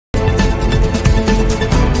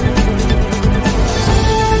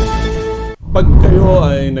Pag kayo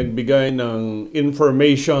ay nagbigay ng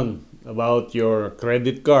information about your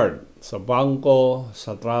credit card sa bangko,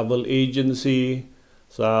 sa travel agency,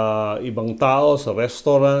 sa ibang tao, sa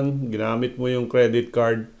restaurant, ginamit mo yung credit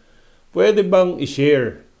card, pwede bang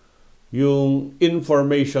i-share yung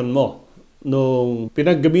information mo nung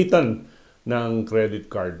pinaggamitan ng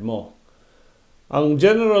credit card mo? Ang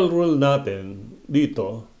general rule natin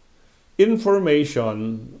dito,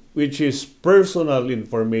 information which is personal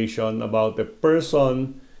information about a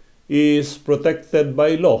person is protected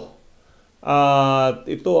by law. At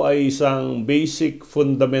ito ay isang basic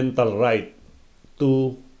fundamental right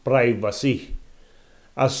to privacy.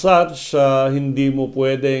 As such, hindi mo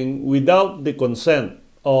pwedeng without the consent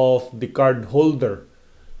of the card holder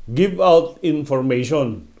give out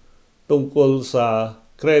information tungkol sa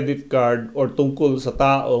credit card or tungkol sa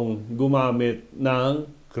taong gumamit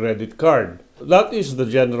ng credit card. That is the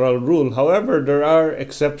general rule. However, there are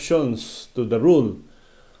exceptions to the rule.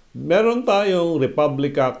 Meron tayong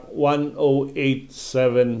Republic Act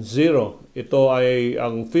 10870. Ito ay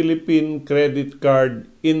ang Philippine Credit Card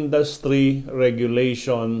Industry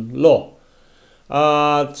Regulation Law.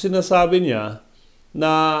 At sinasabi niya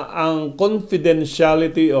na ang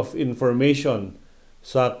confidentiality of information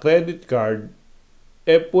sa credit card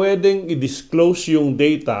pwedeng i-disclose yung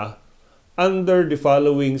data under the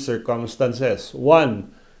following circumstances. One,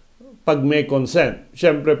 pag may consent.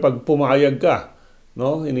 Siyempre, pag pumayag ka,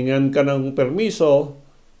 no, hiningan ka ng permiso,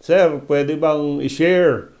 sir, pwede bang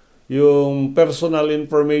i-share yung personal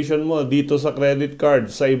information mo dito sa credit card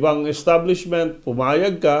sa ibang establishment,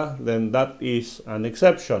 pumayag ka, then that is an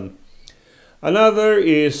exception. Another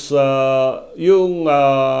is yung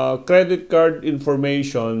credit card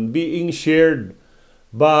information being shared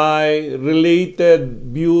by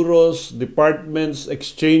related bureaus, departments,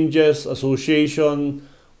 exchanges, association,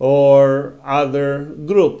 or other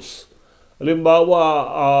groups.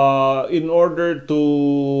 Halimbawa, in order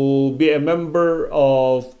to be a member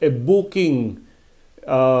of a booking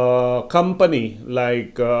company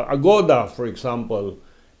like Agoda, for example,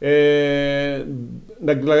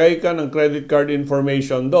 naglagay ka ng credit card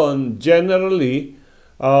information doon, generally,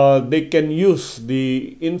 they can use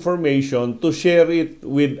the information to share it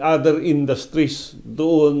with other industries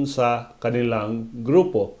doon sa kanilang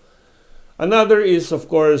grupo. Another is, of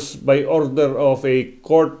course, by order of a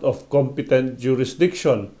court of competent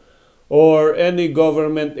jurisdiction or any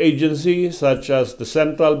government agency such as the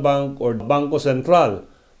Central Bank or Bangko Sentral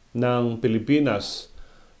ng Pilipinas.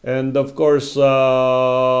 And of course,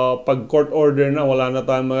 pag court order na, wala na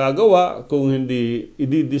tayong magagawa kung hindi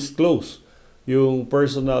i-disclose yung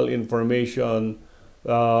personal information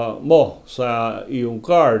mo sa iyong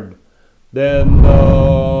card. Then,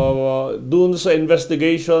 dun sa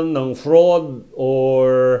investigation ng fraud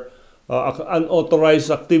or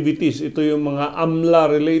unauthorized activities, ito yung mga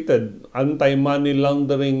AMLA-related, Anti-Money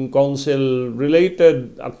Laundering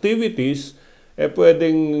Council-related activities,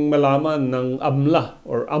 pwedeng malaman ng AMLA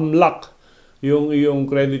or AMLAC yung iyong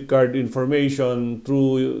credit card information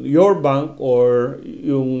through your bank or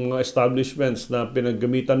yung establishments na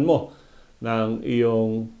pinaggamitan mo ng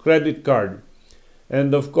iyong credit card.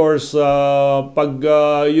 And of course, pag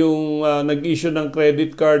yung nag-issue ng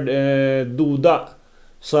credit card, duda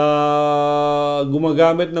sa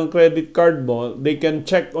gumagamit ng credit card mo, they can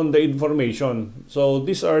check on the information. So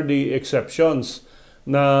these are the exceptions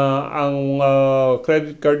na ang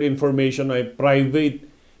credit card information ay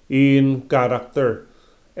private in character.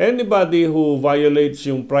 Anybody who violates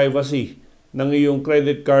yung privacy ng iyong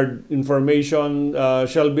credit card information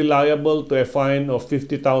shall be liable to a fine of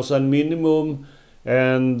 50,000 minimum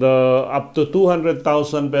and up to 200,000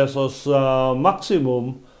 pesos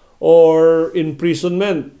maximum or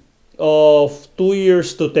imprisonment of 2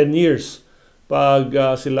 years to 10 years pag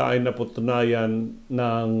sila ay naputunayan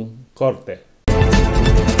ng korte.